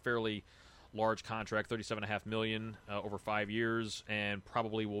signed for a fairly large contract, $37.5 million over 5 years, and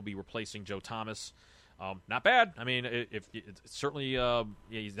probably will be replacing Joe Thomas. Not bad. I mean, if certainly,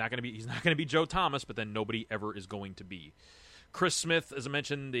 he's not going to be Joe Thomas, but then nobody ever is going to be. Chris Smith, as I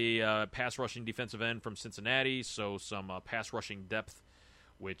mentioned, the pass rushing defensive end from Cincinnati, so some pass rushing depth,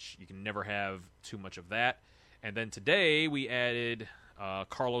 which you can never have too much of that. And then today we added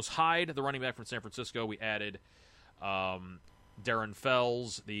Carlos Hyde, the running back from San Francisco. We added Darren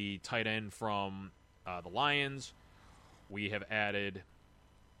Fells, the tight end from the Lions. We have added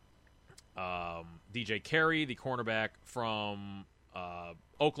DJ Carey, the cornerback from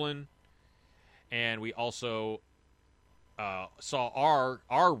Oakland. And we also saw our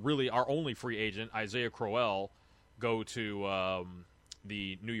only free agent, Isaiah Crowell, go to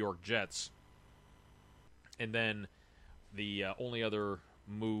the New York Jets. And then the only other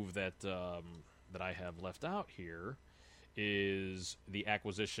move that I have left out here is the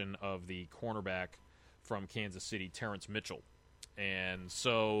acquisition of the cornerback from Kansas City, Terrence Mitchell. And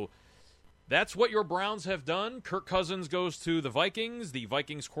so that's what your Browns have done. Kirk Cousins goes to the Vikings. The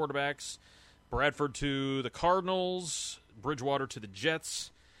Vikings quarterbacks, Bradford to the Cardinals, Bridgewater to the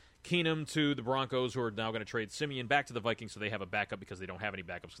Jets, Keenum to the Broncos, who are now going to trade Simeon back to the Vikings so they have a backup because they don't have any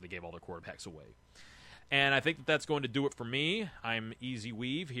backups because they gave all their quarterbacks away. And I think that's going to do it for me. I'm Easy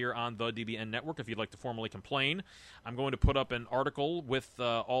Weave here on the DBN Network. If you'd like to formally complain, I'm going to put up an article with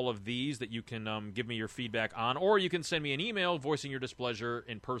all of these that you can give me your feedback on, or you can send me an email voicing your displeasure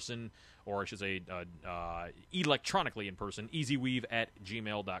in person, or I should say electronically in person,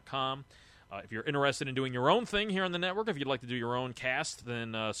 easyweave@gmail.com. If you're interested in doing your own thing here on the network, if you'd like to do your own cast,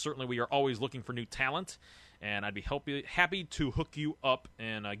 then certainly we are always looking for new talent. And I'd be happy to hook you up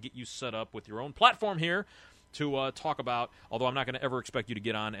and get you set up with your own platform here to talk about, although I'm not going to ever expect you to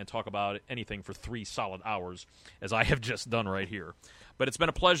get on and talk about anything for 3 solid hours, as I have just done right here. But it's been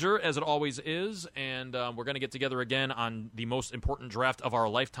a pleasure, as it always is, and we're going to get together again on the most important draft of our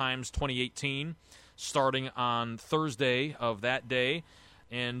lifetimes, 2018, starting on Thursday of that day.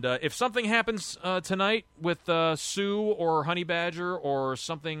 And if something happens tonight with Sue or Honey Badger or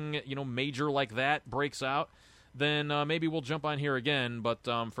something major like that breaks out, then maybe we'll jump on here again. But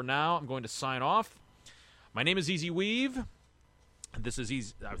for now, I'm going to sign off. My name is Easy Weave. This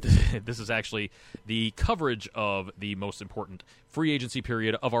is actually the coverage of the most important free agency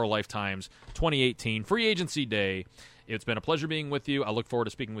period of our lifetimes, 2018 Free Agency Day. It's been a pleasure being with you. I look forward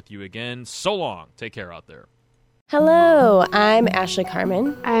to speaking with you again. So long. Take care out there. Hello, I'm Ashley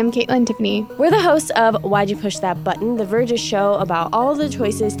Carmen. I'm Caitlin Tiffany. We're the hosts of Why'd You Push That Button, the Verge's show about all the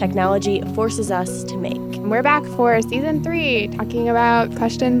choices technology forces us to make. We're back for Season 3, talking about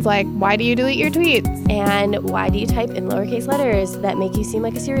questions like, why do you delete your tweets? And why do you type in lowercase letters that make you seem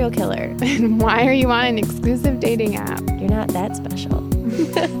like a serial killer? And why are you on an exclusive dating app? You're not that special.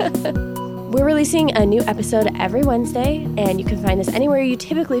 We're releasing a new episode every Wednesday, and you can find us anywhere you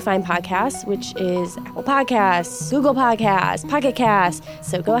typically find podcasts, which is Apple Podcasts, Google Podcasts, Pocket Casts.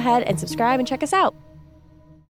 So go ahead and subscribe and check us out.